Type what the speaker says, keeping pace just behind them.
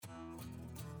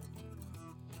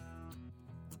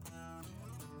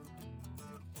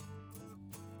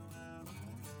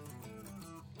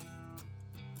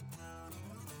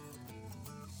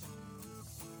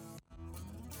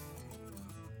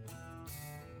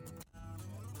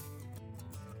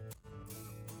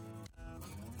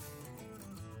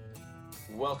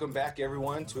Welcome back,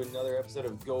 everyone, to another episode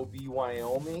of Go Be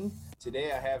Wyoming.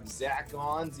 Today I have Zach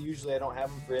on. Usually I don't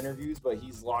have him for interviews, but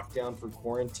he's locked down for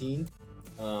quarantine.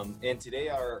 And today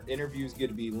our interview is going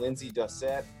to be Lindsay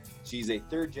Dossett. She's a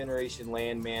third-generation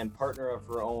landman, partner of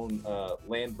her own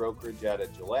land brokerage out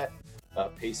of Gillette,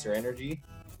 Pacer Energy.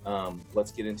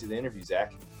 Let's get into the interview,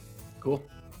 Zach. Cool.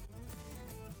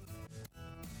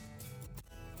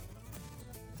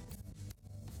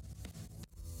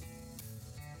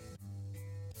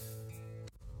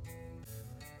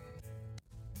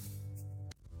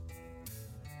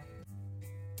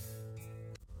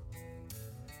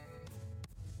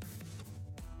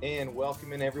 And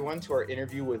welcoming everyone to our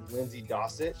interview with Lindsay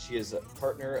Dossett. She is a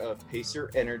partner of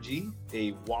Pacer Energy,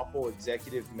 a WAPL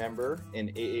executive member,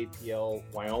 and AAPL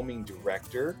Wyoming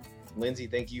director. Lindsay,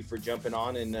 thank you for jumping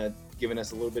on and giving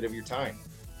us a little bit of your time.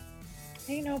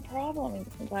 Hey, no problem.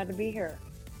 I'm glad to be here.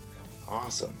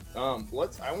 Awesome. I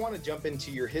want to jump into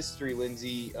your history,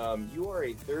 Lindsay. You are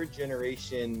a third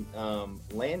generation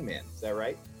landman. Is that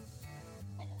right?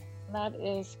 That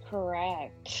is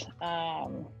correct.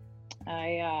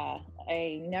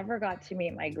 I never got to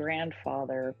meet my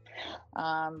grandfather,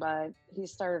 but he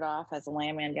started off as a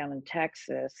landman down in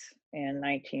Texas in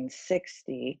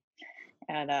 1960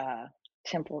 at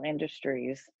Temple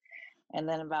Industries. And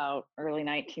then about early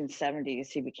 1970s,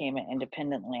 he became an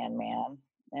independent landman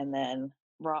and then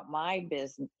brought my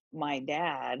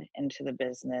dad into the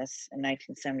business in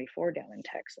 1974 down in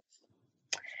Texas.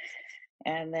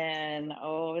 And then, it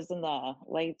was in the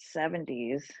late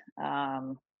 70s.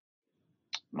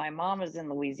 My mom was in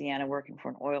Louisiana working for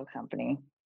an oil company,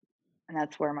 and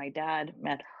that's where my dad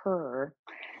met her.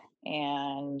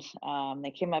 And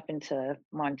they came up into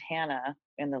Montana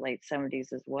in the late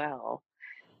 70s as well.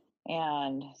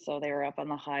 And so they were up on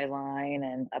the High Line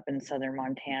and up in southern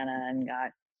Montana and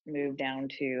got moved down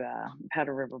to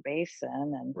Powder River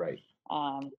Basin. And right.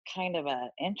 Kind of an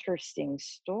interesting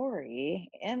story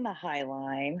in the High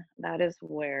Line. That is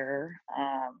where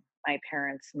my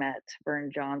parents met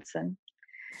Vern Johnson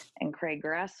and Craig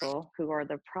Grassel, who are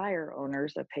the prior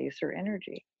owners of Pacer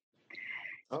Energy.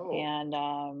 Oh. And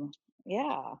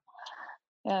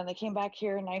and they came back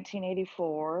here in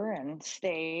 1984 and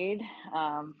stayed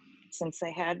since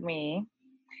they had me.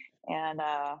 And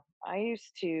I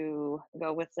used to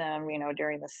go with them,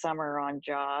 during the summer on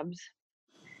jobs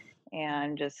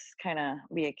and just kind of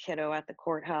be a kiddo at the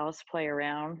courthouse, play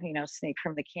around, sneak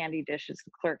from the candy dishes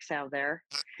the clerks have there.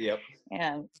 Yep.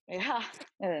 And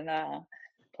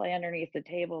play underneath the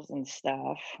tables and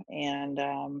stuff. And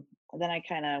then I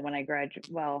kind of, when I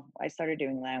graduated, I started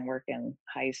doing land work in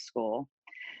high school.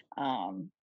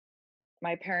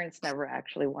 My parents never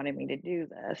actually wanted me to do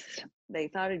this. They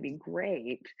thought it'd be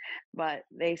great, but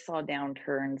they saw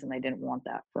downturns and they didn't want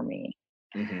that for me.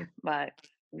 Mm-hmm. But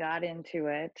got into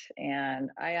it,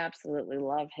 and I absolutely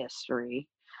love history.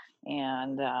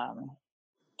 And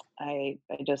I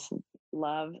just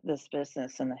love this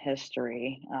business and the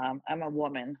history. I'm a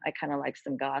woman. I kind of like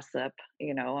some gossip,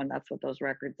 and that's what those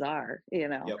records are,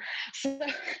 Yep. So,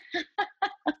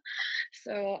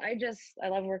 so I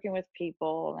love working with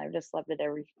people, and I've just loved it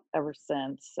ever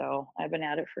since. So I've been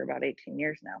at it for about 18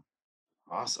 years now.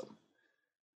 Awesome.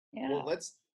 Yeah. Well,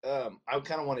 I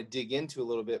kind of want to dig into a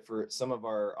little bit for some of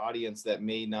our audience that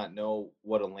may not know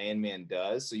what a landman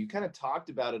does. So you kind of talked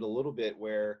about it a little bit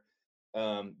where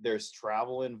there's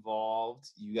travel involved.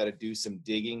 You got to do some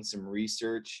digging, some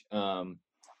research, and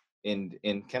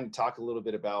kind of talk a little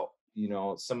bit about,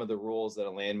 some of the roles that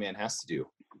a landman has to do.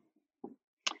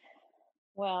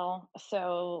 Well,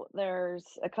 so there's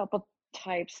a couple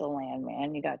types of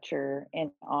landman. You got your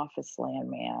in-office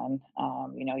landman,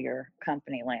 your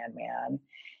company landman,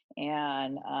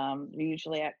 and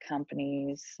usually at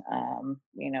companies,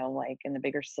 like in the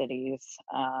bigger cities,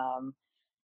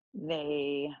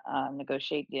 they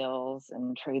negotiate deals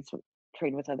and trade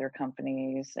with other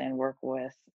companies and work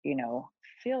with,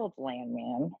 field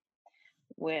landmen,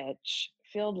 which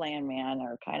field landmen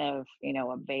are kind of,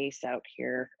 a base out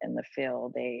here in the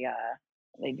field. They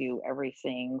do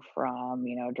everything from,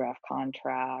 draft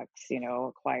contracts,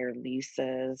 acquire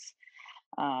leases,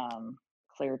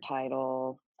 clear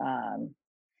title,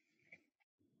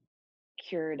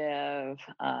 curative,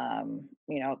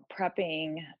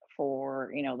 prepping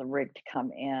for, the rig to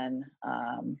come in,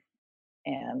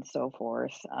 and so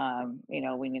forth.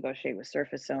 We negotiate with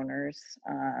surface owners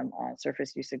on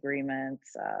surface use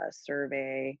agreements,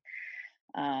 survey,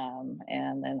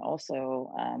 and then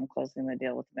also closing the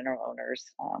deal with mineral owners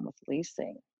with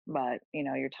leasing. But,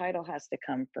 your title has to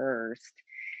come first.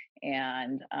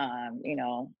 And,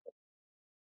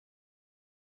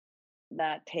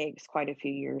 that takes quite a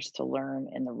few years to learn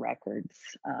in the records.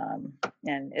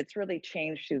 And it's really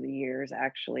changed through the years,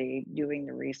 actually, doing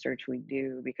the research we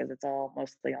do because it's all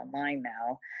mostly online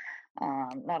now.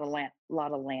 Not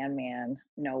lot of landman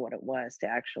know what it was to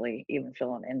actually even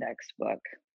fill an index book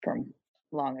from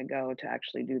long ago to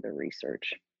actually do the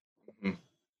research. Mhm.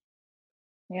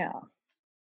 Yeah.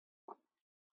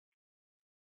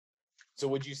 So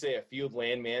would you say a field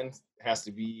landman has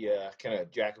to be kind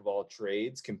of jack of all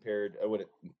trades compared?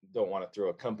 Don't want to throw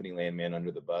a company landman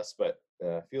under the bus, but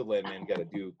field landman got to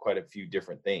do quite a few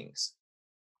different things.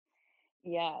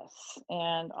 Yes,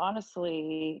 and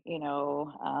honestly,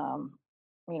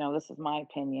 this is my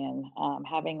opinion.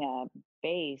 Having a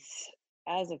base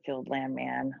as a field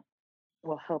landman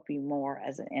will help you more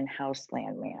as an in-house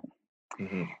landman.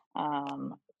 Hmm.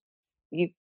 Um, you,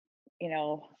 you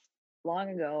know, long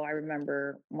ago, I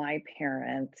remember my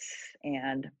parents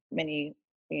and many,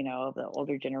 of the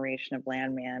older generation of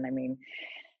landmen. I mean,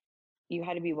 you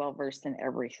had to be well versed in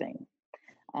everything.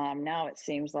 Now it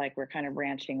seems like we're kind of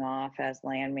branching off as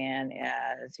landman,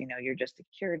 as you're just a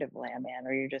curative landman,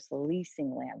 or you're just a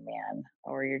leasing landman,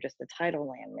 or you're just a title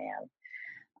landman,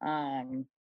 um,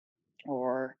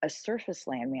 or a surface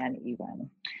landman, even.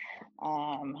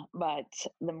 But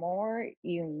the more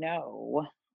you know,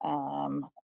 um,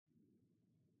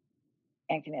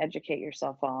 and can educate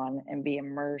yourself on and be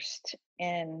immersed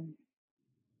in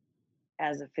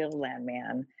as a field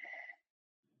landman,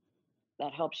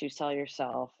 that helps you sell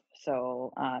yourself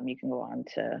so you can go on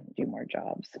to do more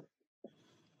jobs.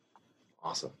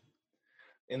 Awesome.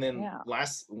 And then Yeah.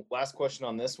 last question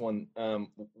on this one.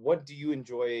 What do you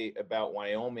enjoy about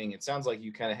Wyoming? It sounds like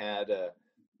you kind of had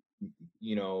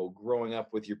growing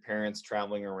up with your parents,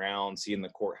 traveling around, seeing the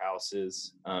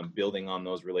courthouses, building on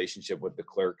those relationship with the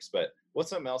clerks. But what's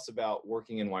something else about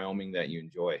working in Wyoming that you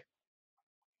enjoy?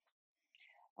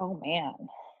 Oh man,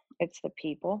 it's the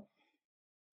people.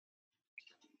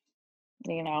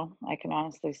 I can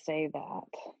honestly say that.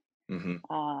 Hmm.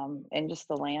 And just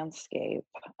the landscape.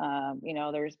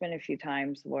 There's been a few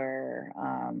times where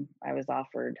I was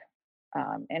offered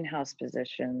in-house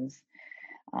positions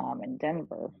in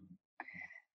Denver,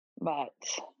 but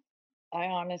I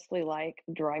honestly like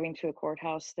driving to a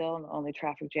courthouse still, and the only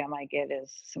traffic jam I get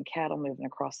is some cattle moving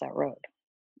across that road.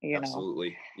 You know,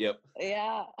 Absolutely. Yep.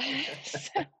 yeah.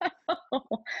 So,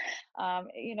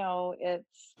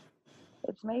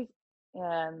 it's amazing,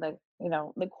 and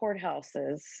the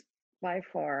courthouses by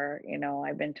far.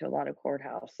 I've been to a lot of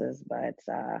courthouses, but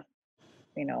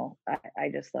I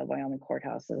just love Wyoming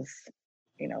courthouses.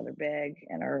 They're big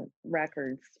and our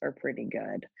records are pretty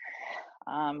good.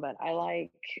 But I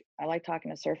like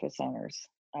talking to surface owners.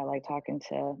 I like talking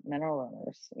to mineral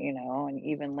owners, and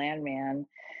even landmen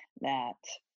that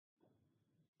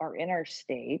are in our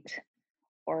state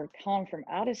or come from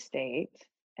out of state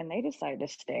and they decide to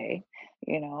stay,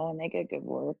 and they get good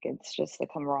work. It's just the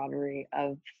camaraderie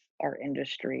of our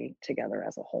industry together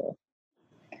as a whole.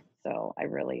 So I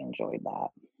really enjoyed that.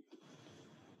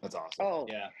 That's awesome. Oh,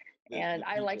 Yeah. The and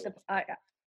I like people.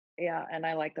 yeah, and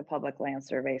I like the public land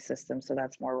survey system. So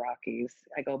that's more Rockies.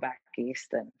 I go back east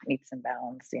and meets and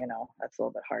bounds, that's a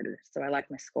little bit harder. So I like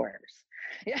my squares.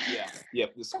 Yeah. Yeah.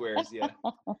 Yep. The squares. Yeah.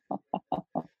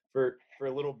 For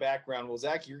a little background, well,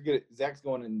 Zach, you're good. Zach's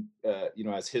going in,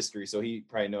 as history, so he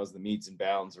probably knows the meets and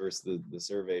bounds versus the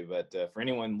survey. But for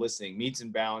anyone listening, meets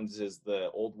and bounds is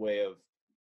the old way of,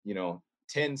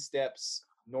 10 steps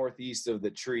northeast of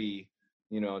the tree,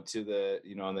 to the,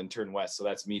 and then turn west. So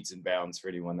that's meets and bounds for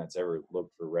anyone that's ever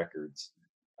looked for records.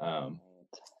 Right.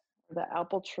 The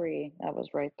apple tree that was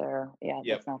right there. Yeah,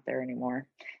 Yep. that's not there anymore.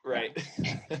 Right.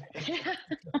 Yeah.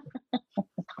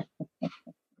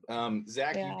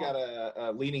 Zach, you've Yeah. got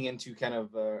a leaning into kind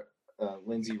of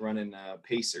Lindsay running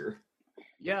Pacer.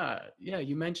 Yeah, yeah.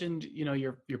 You mentioned,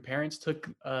 your parents took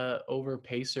over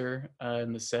Pacer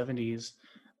in the '70s,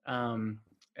 um,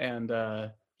 and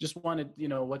just wanted,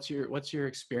 what's your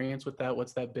experience with that?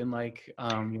 What's that been like?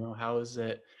 How has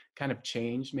it kind of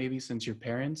changed maybe since your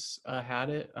parents had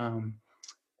it?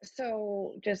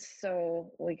 So just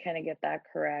so we kind of get that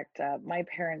correct, my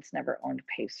parents never owned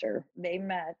Pacer. They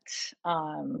met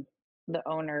the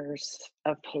owners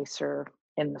of Pacer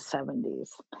in the 70s.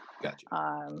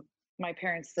 Gotcha. My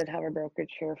parents did have a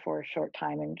brokerage here for a short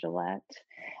time in Gillette,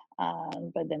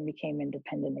 but then became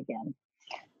independent again.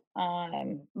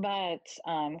 But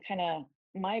kind of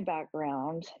my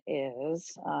background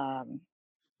is,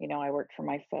 I worked for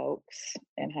my folks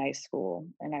in high school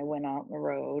and I went out on the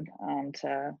road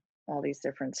to all these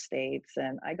different states.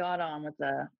 And I got on with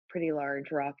a pretty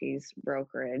large Rockies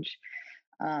brokerage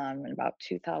in about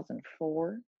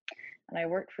 2004. and I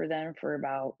worked for them for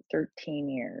about 13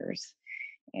 years.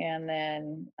 And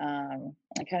then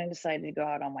I kind of decided to go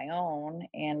out on my own,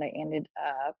 and I ended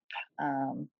up,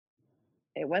 um,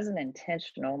 it wasn't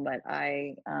intentional, but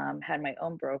I had my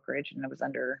own brokerage and I was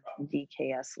under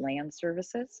DKS Land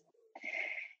Services.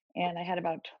 And I had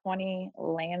about 20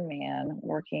 landmen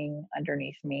working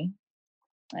underneath me.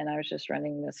 And I was just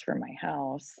running this for my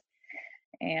house.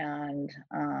 And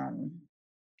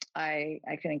I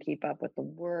couldn't keep up with the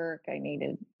work. I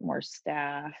needed more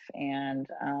staff. And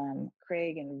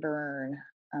Craig and Vern,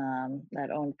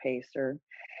 that owned Pacer,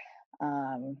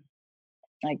 um,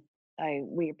 I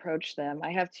we approached them.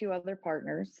 I have two other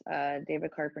partners, David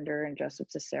Carpenter and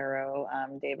Joseph Cicero.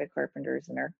 David Carpenter's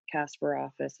in our Casper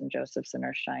office and Joseph's in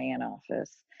our Cheyenne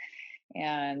office.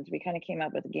 And we kind of came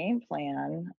up with a game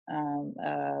plan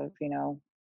of,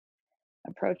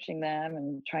 approaching them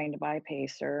and trying to buy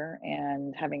Pacer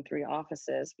and having three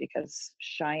offices because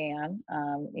Cheyenne,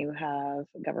 you have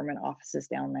government offices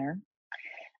down there.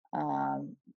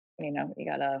 You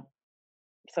got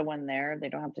someone there, they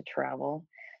don't have to travel.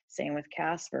 Same with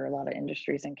Casper, a lot of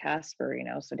industries in Casper,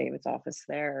 so David's office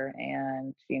there.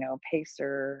 And,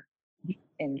 Pacer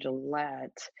in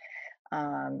Gillette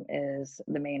is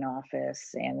the main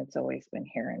office, and it's always been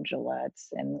here in Gillette,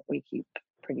 and we keep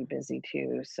pretty busy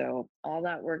too. So all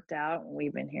that worked out, and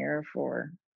we've been here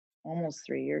for almost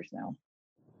 3 years now.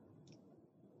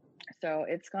 So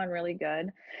it's gone really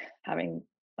good. I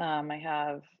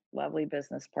have lovely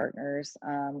business partners.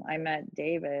 I met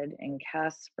David in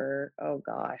Casper. Oh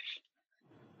gosh,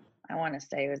 I want to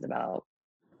say it was about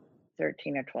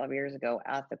 13 or 12 years ago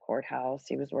at the courthouse.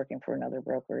 He was working for another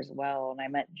broker as well. And I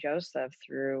met Joseph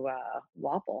through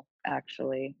Wapple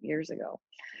actually years ago.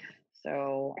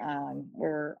 So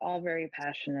we're all very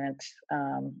passionate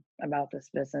about this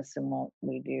business and what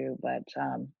we do, but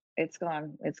it's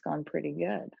gone pretty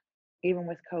good, even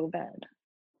with COVID,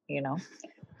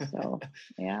 So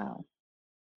yeah.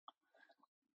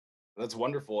 That's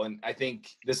wonderful, and I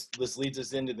think this leads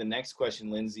us into the next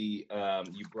question, Lindsay.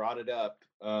 You brought it up.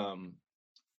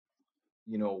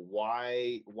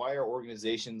 Why are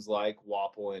organizations like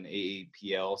Wapple and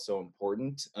AAPL so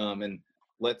important? And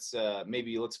let's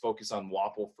focus on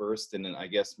Wapple first, and then I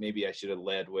guess maybe I should have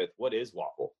led with what is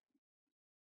Wapple?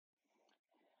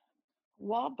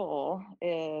 Wapple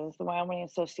is the Wyoming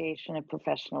Association of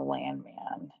Professional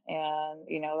Landmen, and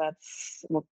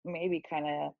we'll maybe kind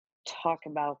of talk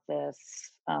about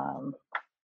this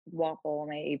Wapple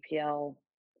and AAPL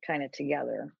kind of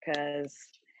together because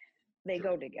they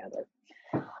go together.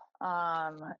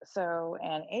 And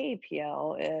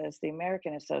AAPL is the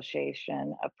American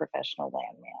Association of Professional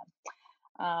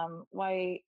Landmen.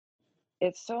 Why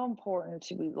it's so important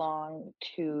to belong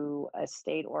to a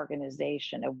state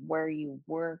organization of where you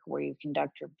work, where you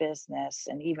conduct your business,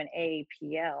 and even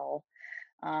AAPL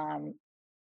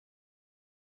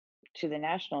to the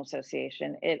National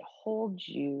Association, it holds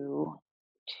you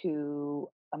to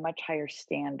a much higher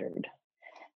standard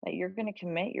that you're going to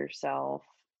commit yourself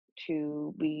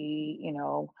to be,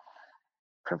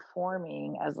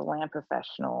 performing as a land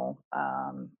professional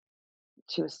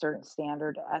to a certain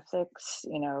standard ethics,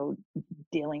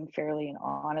 dealing fairly and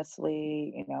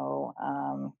honestly,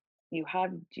 you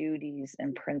have duties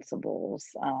and principles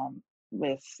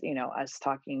with, us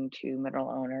talking to mineral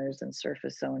owners and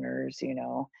surface owners,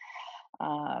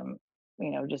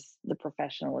 just the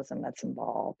professionalism that's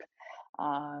involved.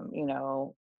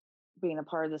 Being a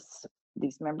part of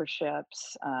these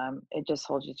memberships, it just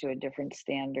holds you to a different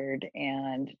standard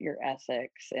and your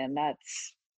ethics. And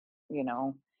that's,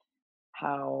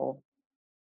 how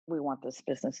we want this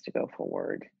business to go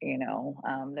forward.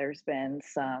 There's been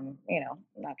some,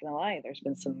 not gonna lie, there's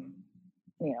been some,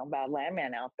 bad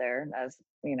landman out there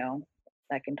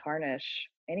that can tarnish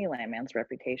any landman's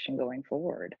reputation going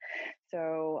forward.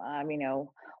 So,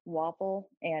 Wapple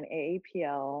and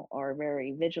AAPL are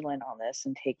very vigilant on this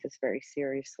and take this very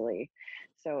seriously.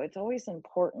 So it's always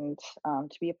important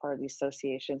to be a part of these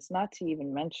associations, not to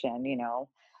even mention,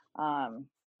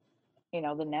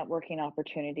 the networking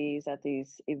opportunities at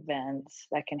these events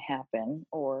that can happen,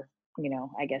 or,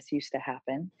 I guess used to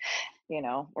happen.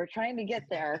 We're trying to get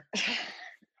there.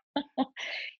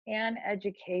 And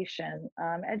education.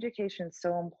 Education is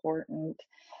so important.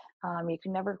 You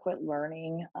can never quit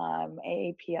learning.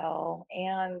 AAPL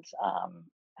and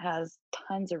has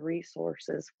tons of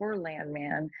resources for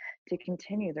landmen to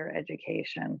continue their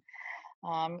education.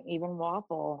 Even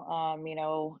Wapple,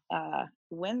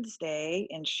 Wednesday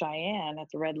in Cheyenne at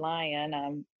the Red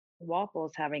Lion, Wapple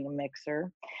is having a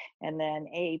mixer, and then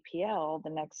AAPL the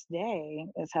next day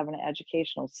is having an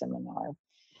educational seminar.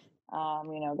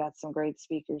 Got some great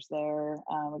speakers there.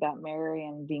 We got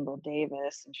Marion Dingle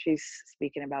Davis, and she's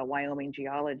speaking about Wyoming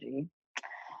geology.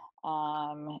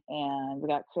 And we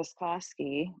got Chris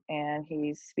Koski, and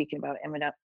he's speaking about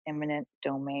eminent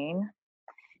domain.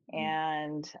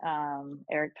 And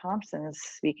Eric Thompson is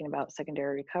speaking about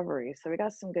secondary recovery. So we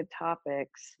got some good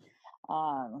topics.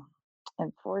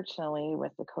 Unfortunately,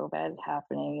 with the COVID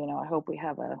happening, I hope we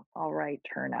have a all right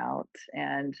turnout,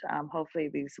 and hopefully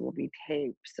these will be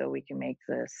taped so we can make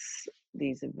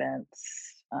these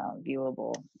events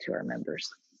viewable to our members.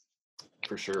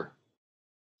 For sure.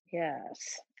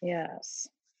 Yes. I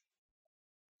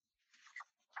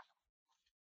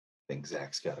think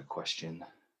Zach's got a question.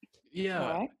 Yeah,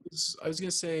 All right. I was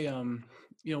gonna say,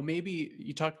 maybe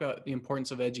you talked about the importance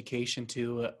of education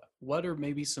too. What are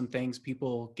maybe some things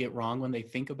people get wrong when they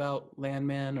think about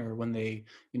landman, or when they,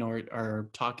 are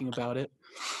talking about it?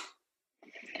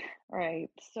 Right.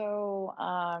 So,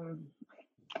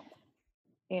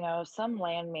 some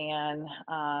landman,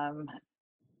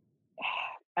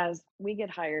 as we get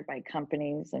hired by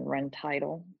companies and run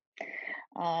title,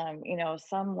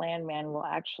 some landman will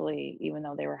actually, even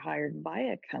though they were hired by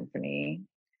a company,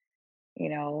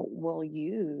 will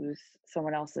use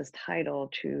someone else's title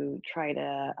to try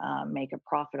to make a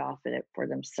profit off of it for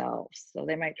themselves. So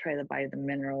they might try to buy the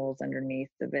minerals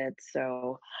underneath of it.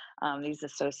 So these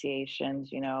associations,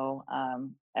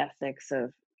 ethics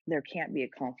of there can't be a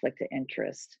conflict of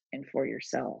interest in for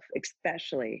yourself,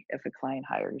 especially if a client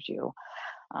hires you.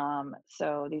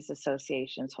 So these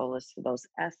associations hold us to those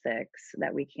ethics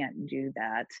that we can't do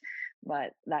that,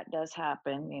 but that does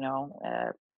happen.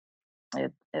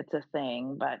 It's a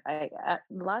thing, but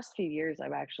the last few years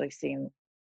I've actually seen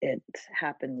it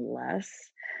happen less,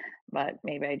 but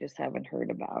maybe I just haven't heard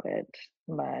about it.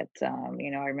 But I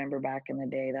remember back in the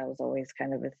day that was always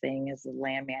kind of a thing, is the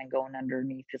landman going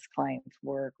underneath his client's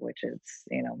work, which is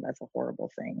that's a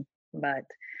horrible thing. But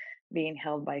being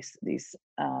held by these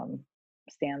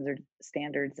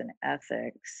standards and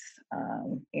ethics,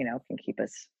 can keep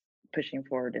us pushing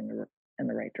forward in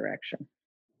the right direction.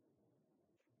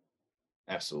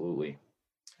 Absolutely.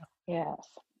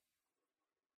 Yes.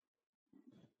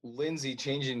 Lindsay,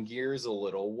 changing gears a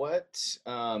little, what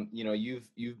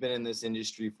you've been in this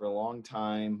industry for a long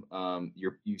time.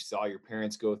 You saw your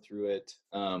parents go through it.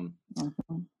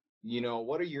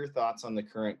 What are your thoughts on the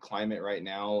current climate right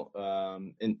now?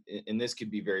 And this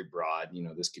could be very broad.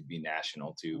 This could be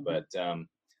national too. Mm-hmm.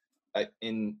 But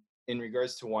in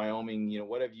regards to Wyoming,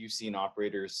 what have you seen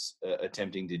operators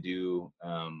attempting to do?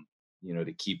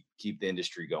 To keep the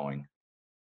industry going?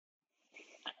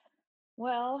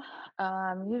 Well,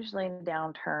 usually in a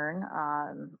downturn,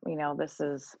 this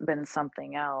has been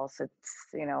something else. It's,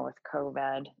 with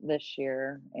COVID this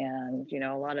year, and,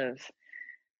 a lot of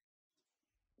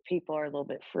people are a little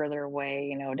bit further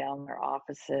away, down their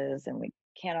offices, and we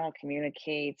can't all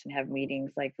communicate and have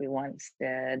meetings like we once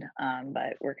did,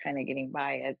 but we're kind of getting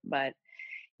by it. But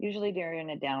usually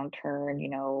during a downturn,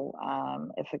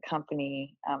 if a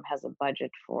company has a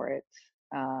budget for it,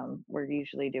 we're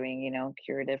usually doing,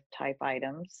 curative type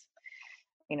items,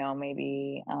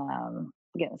 maybe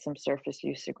getting some surface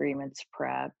use agreements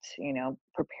prepped,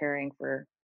 preparing for,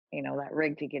 that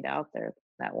rig to get out there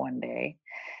that one day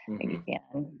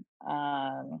again.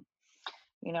 And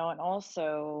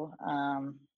also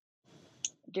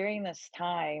during this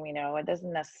time, it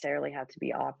doesn't necessarily have to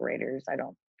be operators. I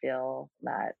don't feel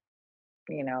that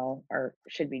or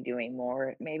should be doing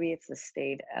more. Maybe it's the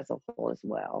state as a whole as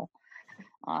well.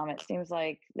 It seems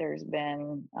like there's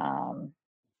been some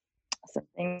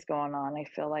things going on. I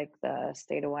feel like the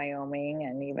state of Wyoming,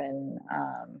 and even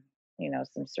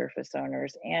some surface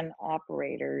owners and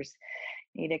operators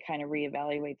need to kind of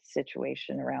reevaluate the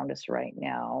situation around us right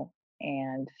now,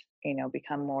 and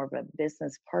become more of a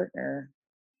business partner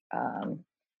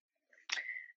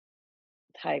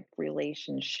type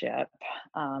relationship,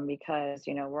 because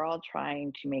we're all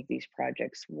trying to make these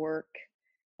projects work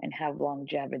and have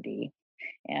longevity,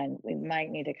 and we might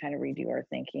need to kind of redo our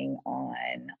thinking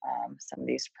on some of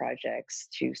these projects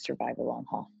to survive a long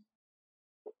haul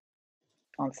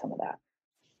on some of that.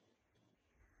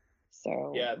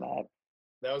 So yeah,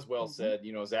 that was well said.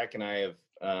 Zach and I have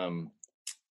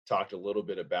talked a little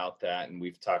bit about that, and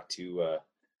we've talked to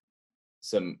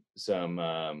some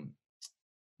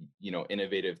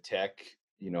innovative tech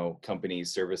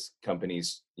companies, service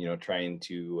companies, trying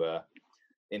to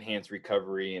enhance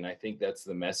recovery. And I think that's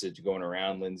the message going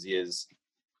around, Lindsay, is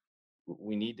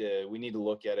we need to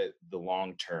look at it the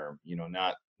long term,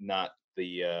 not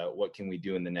the what can we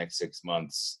do in the next 6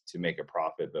 months to make a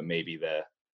profit, but maybe the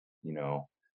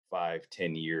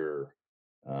 5-10 year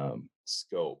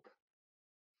scope.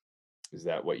 Is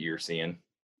that what you're seeing?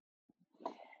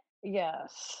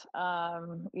 Yes.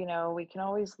 We can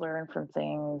always learn from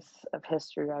things of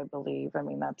history, I believe. I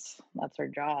mean, that's our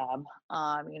job.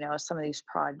 Some of these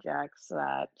projects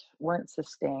that weren't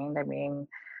sustained, I mean,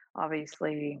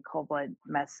 obviously cold blood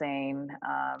methane,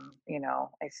 I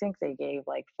think they gave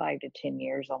like 5 to 10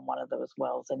 years on one of those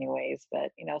wells anyways,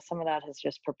 but some of that has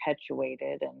just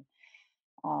perpetuated and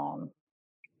um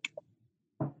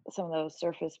some of those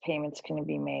surface payments can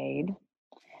be made.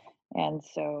 And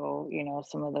so,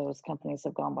 some of those companies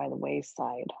have gone by the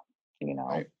wayside, you know.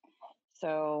 Right.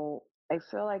 So I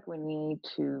feel like we need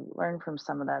to learn from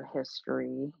some of that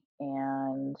history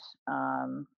and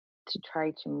to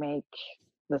try to make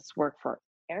this work for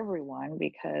everyone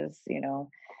because, a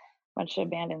bunch of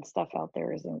abandoned stuff out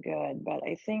there isn't good. But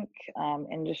I think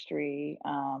industry,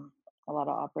 a lot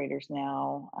of operators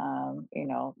now,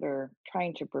 they're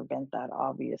trying to prevent that,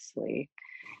 obviously.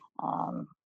 Um,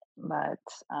 but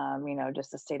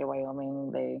just the state of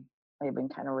Wyoming, they've been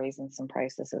kind of raising some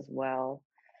prices as well.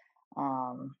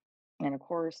 Um, and of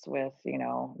course, with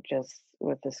just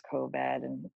with this COVID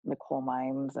and the coal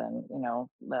mines, and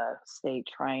the state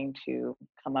trying to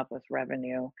come up with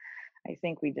revenue, I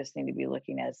think we just need to be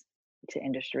looking as to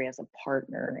industry as a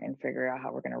partner and figure out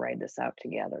how we're going to ride this out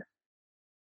together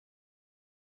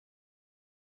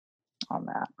on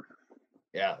that.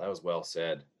 Yeah, that was well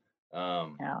said.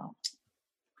 Yeah.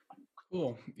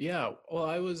 Cool. Yeah. Well,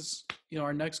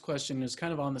 our next question is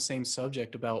kind of on the same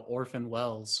subject about orphan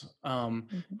wells.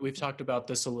 Mhm. We've talked about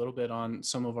this a little bit on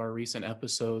some of our recent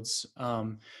episodes.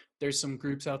 There's some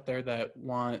groups out there that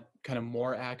want kind of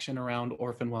more action around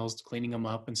orphan wells, cleaning them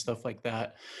up and stuff like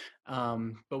that.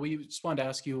 But we just wanted to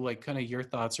ask you, like, kind of your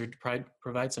thoughts or to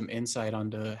provide some insight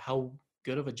onto how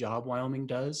good of a job Wyoming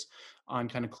does on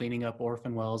kind of cleaning up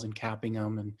orphan wells and capping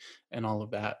them and all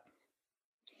of that.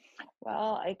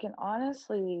 Well, I can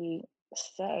honestly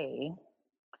say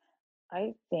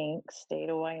I think state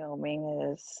of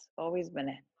Wyoming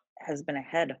has been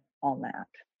ahead on that.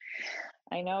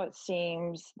 I know it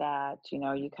seems that,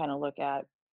 you kind of look at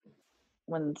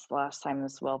when's the last time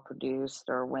this well produced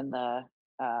or when the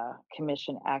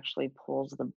commission actually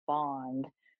pulls the bond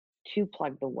to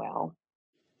plug the well.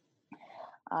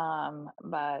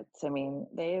 But I mean,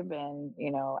 they have been,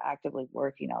 actively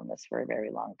working on this for a very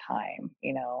long time.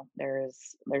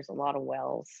 There's a lot of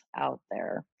wells out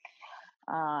there.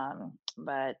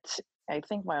 But I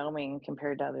think Wyoming,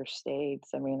 compared to other states,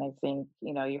 I mean, I think,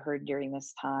 you heard during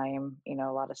this time, a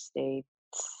lot of states,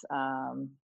 um,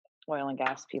 oil and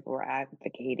gas people were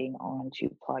advocating on to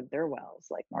plug their wells,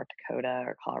 like North Dakota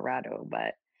or Colorado.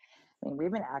 But I mean,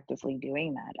 we've been actively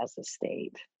doing that as a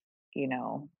state, you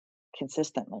know,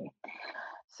 consistently.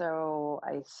 So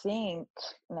I think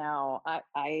now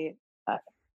I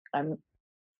I'm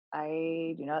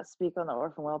I do not speak on the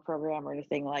orphan well program or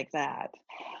anything like that,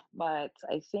 but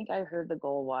I think I heard the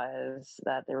goal was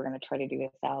that they were going to try to do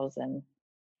 1,000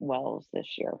 wells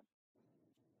this year.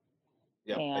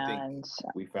 Yeah, I think And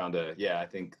we found I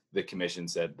think the commission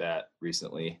said that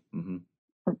recently. Mm-hmm.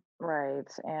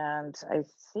 right, and I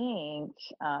think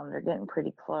they're getting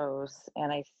pretty close.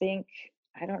 And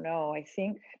I don't know, I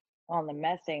think on the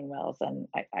methane wells, and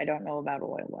I don't know about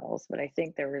oil wells, but I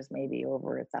think there was maybe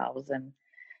over 1,000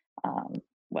 um,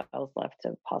 wells left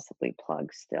to possibly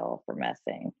plug still for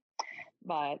methane.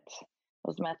 But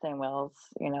those methane wells,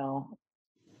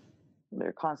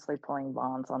 they're constantly pulling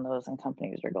bonds on those, and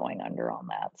companies are going under on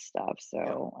that stuff. Yeah.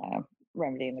 So,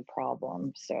 remedying the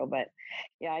problem. So, but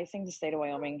yeah, I think the state of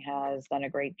Wyoming has done a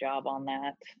great job on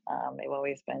that. They've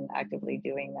always been actively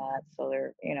doing that. So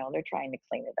they're trying to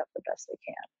clean it up the best they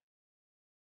can.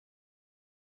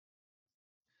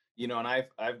 And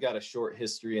I've got a short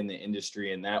history in the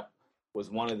industry, and that was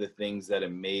one of the things that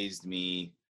amazed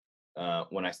me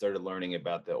when I started learning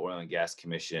about the Oil and Gas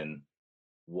Commission.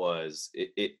 Was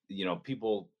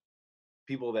people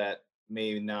that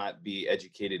may not be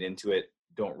educated into it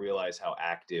don't realize how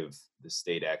active the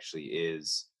state actually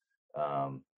is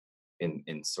um,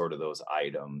 in sort of those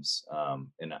items.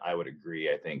 And I would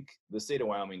agree. I think the state of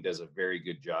Wyoming does a very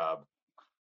good job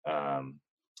um,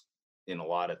 in a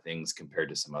lot of things compared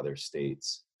to some other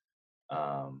states.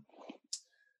 Um,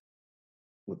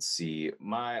 let's see.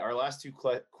 Our last two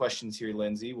questions here,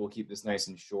 Lindsay. We'll keep this nice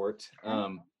and short.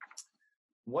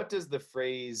 What does the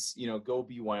phrase, "Go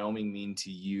be Wyoming" mean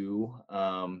to you?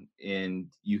 And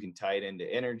you can tie it into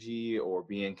energy or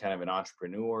being kind of an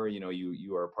entrepreneur.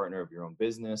 You are a partner of your own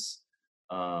business.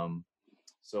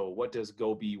 So what does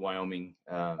 "Go be Wyoming"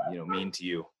 mean to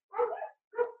you?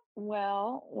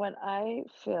 Well, what I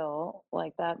feel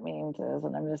like that means is,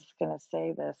 and I'm just going to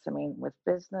say this, I mean, with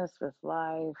business, with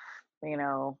life,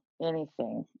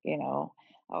 anything,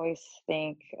 always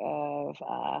think of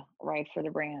right for the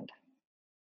brand,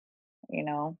 you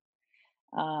know.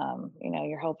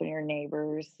 You're helping your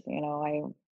neighbors. I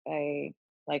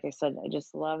like I said, I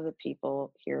just love the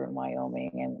people here in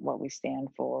Wyoming and what we stand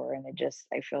for. And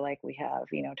I feel like we have,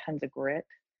 tons of grit,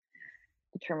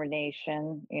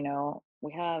 determination.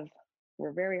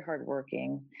 We're very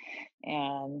hardworking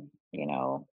and,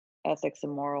 ethics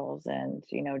and morals. And,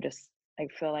 I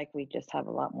feel like we just have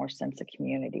a lot more sense of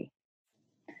community.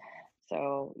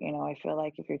 So, I feel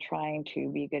like if you're trying to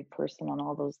be a good person on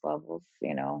all those levels,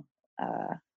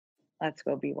 uh, let's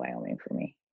go be Wyoming for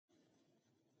me.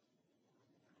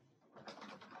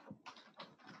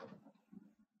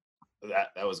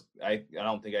 That was, I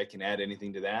don't think I can add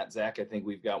anything to that. Zach, I think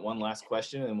we've got one last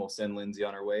question and we'll send Lindsay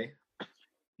on her way.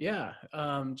 Yeah.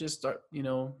 Do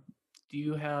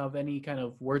you have any kind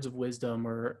of words of wisdom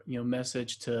or,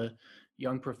 message to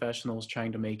young professionals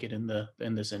trying to make it in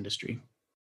this industry?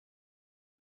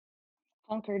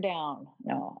 Hunker down.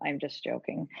 No, I'm just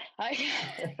joking.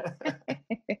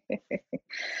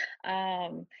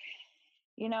 um,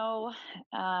 you know,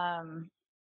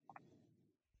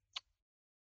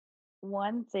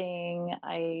 one thing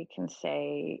I can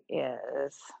say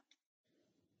is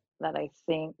that I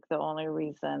think the only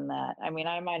reason that, I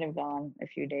might have gone a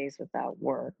few days without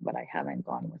work, but I haven't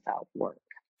gone without work.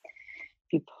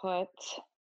 If you put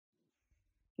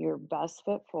your best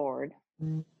foot forward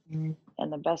and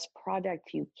the best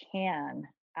product you can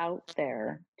out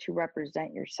there to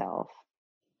represent yourself,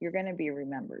 you're going to be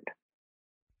remembered.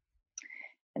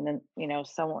 And then,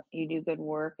 someone, you do good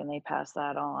work and they pass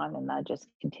that on, and that just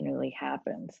continually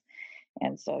happens.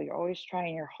 And so you're always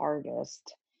trying your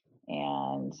hardest.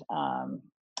 And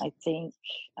I think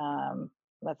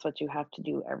that's what you have to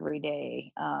do every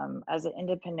day. As an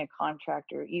independent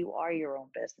contractor, you are your own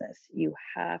business. You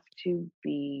have to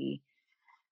be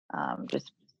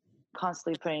just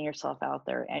constantly putting yourself out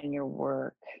there and your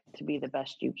work to be the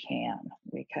best you can,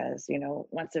 because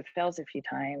once it fails a few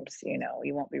times,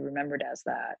 you won't be remembered as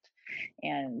that,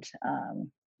 and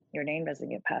your name doesn't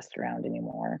get passed around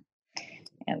anymore.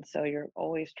 And so you're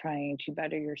always trying to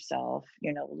better yourself,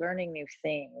 learning new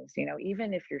things,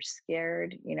 even if you're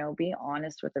scared, be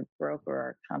honest with a broker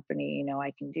or a company,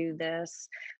 I can do this,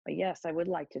 but yes, I would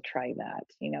like to try that,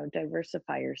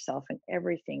 diversify yourself in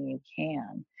everything you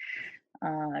can.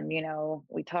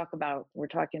 We're talking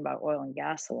about oil and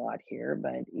gas a lot here,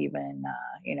 but even,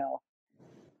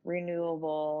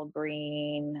 renewable,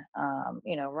 green,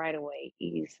 right away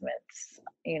easements,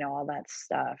 all that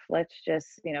stuff. Let's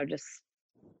just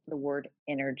the word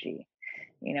energy,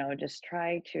 just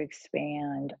try to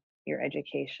expand your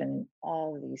education,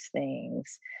 all of these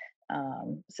things,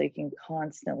 so you can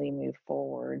constantly move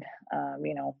forward.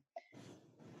 We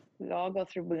all go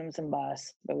through booms and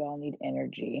busts, but we all need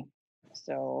energy.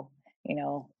 So,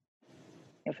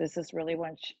 if this is really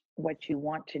what you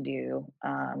want to do,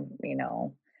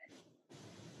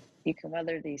 you can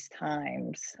weather these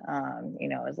times,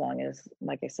 as long as,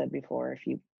 like I said before, if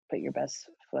you put your best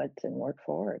foot and work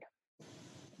forward,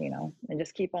 and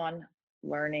just keep on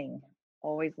learning,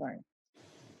 always learn.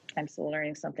 I'm still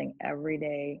learning something every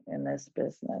day in this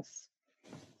business.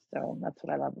 So that's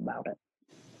what I love about it.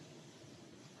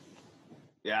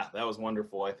 Yeah, that was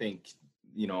wonderful. I think,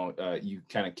 you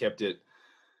kind of kept it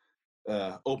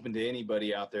open to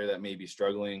anybody out there that may be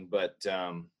struggling, but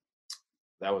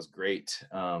that was great.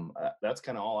 That's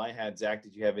kind of all I had. Zach,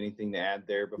 did you have anything to add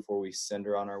there before we send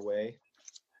her on our way?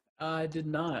 I did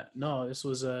not. No, this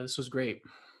was great.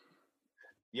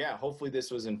 Yeah, hopefully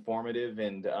this was informative,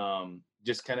 and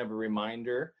just kind of a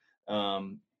reminder,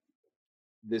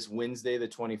 this Wednesday, the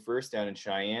 21st, down in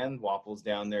Cheyenne, Wapple's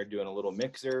down there doing a little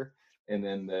mixer. And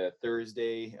then the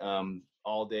Thursday,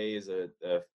 all day is a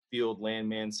field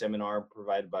landman seminar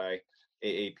provided by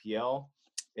AAPL.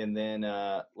 And then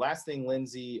last thing,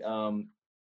 Lindsay,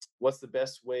 what's the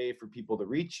best way for people to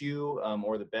reach you,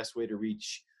 or the best way to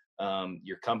reach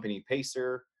your company,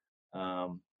 Pacer?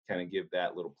 Kind of give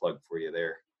that little plug for you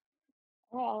there.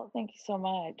 Well, thank you so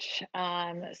much.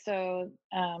 Best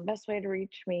way to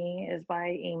reach me is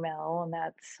by email, and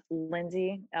that's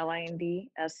Lindsay, LINDSEY,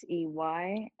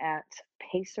 at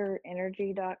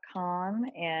pacerenergy.com.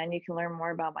 And you can learn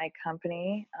more about my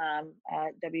company at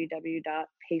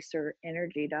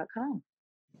www.pacerenergy.com.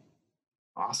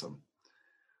 Awesome.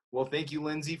 Well, thank you,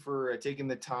 Lindsay, for taking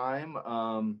the time,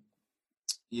 and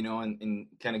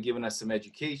kind of giving us some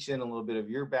education, a little bit of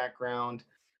your background.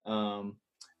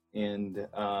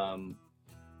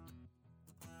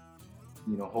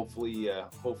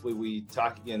 Hopefully we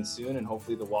talk again soon, and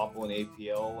hopefully the Wapple and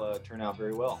APL turn out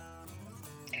very well.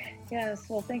 Yes.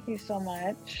 Well, thank you so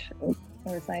much. It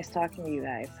was nice talking to you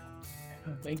guys.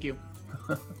 Thank you.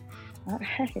 All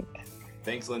right.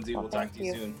 Thanks, Lindsay. Well, We'll talk thank to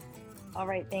you you. soon. All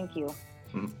right. Thank you.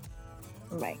 Mhm.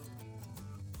 Bye.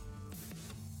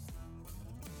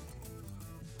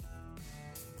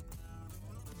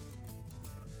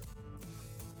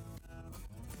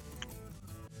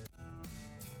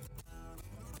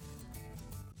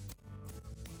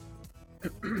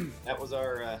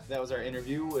 That was our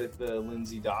interview with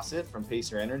Lindsay Dossett from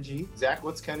Pacer Energy. Zach,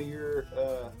 what's kind of your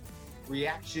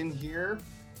reaction here?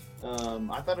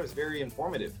 I thought it was very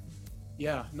informative.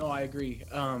 Yeah, no, I agree.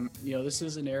 This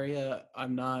is an area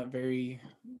I'm not very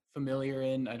familiar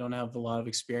in. I don't have a lot of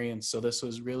experience, so this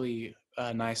was really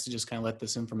nice to just kind of let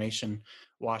this information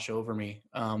wash over me,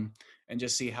 and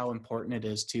just see how important it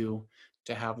is to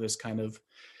have this kind of,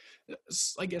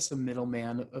 I guess, a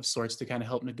middleman of sorts to kind of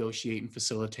help negotiate and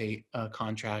facilitate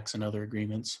contracts and other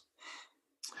agreements.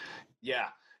 Yeah,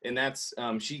 and that's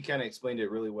she kind of explained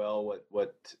it really well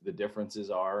what the differences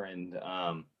are, and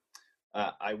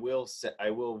I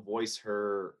will voice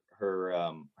her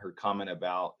comment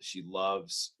about she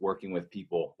loves working with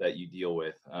people that you deal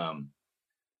with.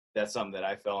 That's something that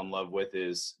I fell in love with,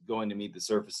 is going to meet the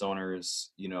surface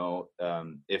owners.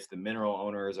 If the mineral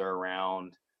owners are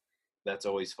around, that's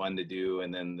always fun to do.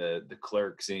 And then the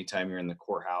clerks, anytime you're in the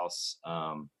courthouse,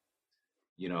 some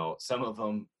of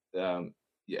them,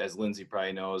 as Lindsay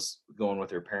probably knows, going with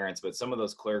her parents, but some of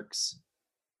those clerks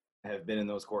have been in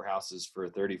those courthouses for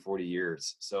 30, 40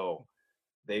 years. So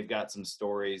they've got some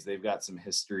stories, they've got some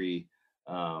history.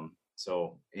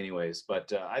 So anyways,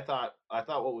 but I thought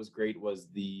what was great was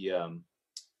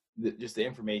just the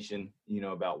information,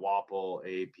 about WAPL,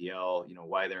 AAPL,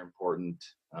 why they're important,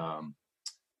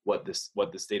 what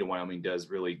the state of Wyoming does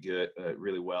really good,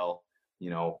 really well,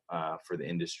 for the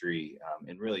industry,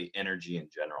 and really energy in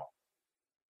general.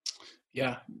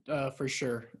 Yeah, for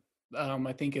sure.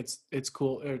 I think it's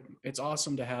cool. It's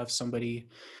awesome to have somebody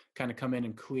kind of come in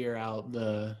and clear out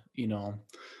the,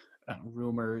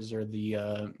 rumors or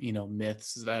the,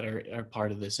 myths that are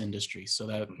part of this industry. So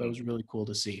that was really cool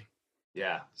to see.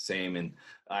 Yeah, same. And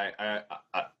I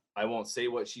won't say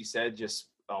what she said, just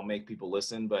I'll make people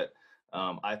listen, but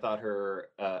I thought her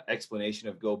explanation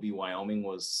of Go Be Wyoming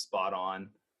was spot on.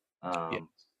 Yeah.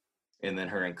 And then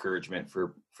her encouragement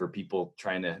for people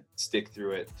trying to stick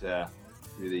through it,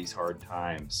 through these hard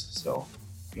times. So,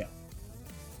 yeah.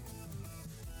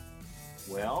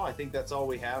 Well, I think that's all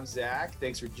we have, Zach.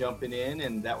 Thanks for jumping in.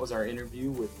 And that was our interview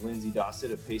with Lindsay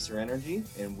Dossett of Pacer Energy.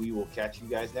 And we will catch you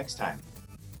guys next time.